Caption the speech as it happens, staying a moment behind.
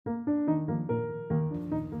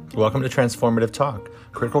Welcome to Transformative Talk,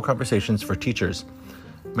 Critical Conversations for Teachers.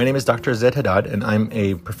 My name is Dr. Zed Haddad, and I'm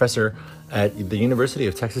a professor at the University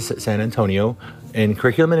of Texas at San Antonio in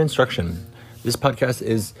Curriculum and Instruction. This podcast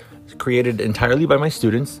is created entirely by my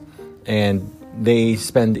students, and they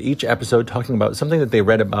spend each episode talking about something that they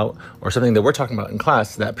read about or something that we're talking about in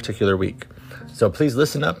class that particular week. So please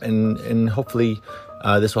listen up, and hopefully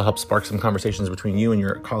this will help spark some conversations between you and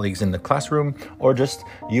your colleagues in the classroom, or just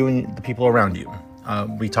you and the people around you.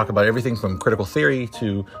 We talk about everything from critical theory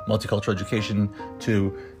to multicultural education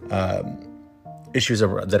to issues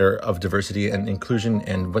that are of diversity and inclusion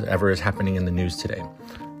and whatever is happening in the news today.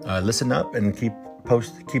 Listen up and keep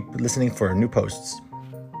listening for new posts.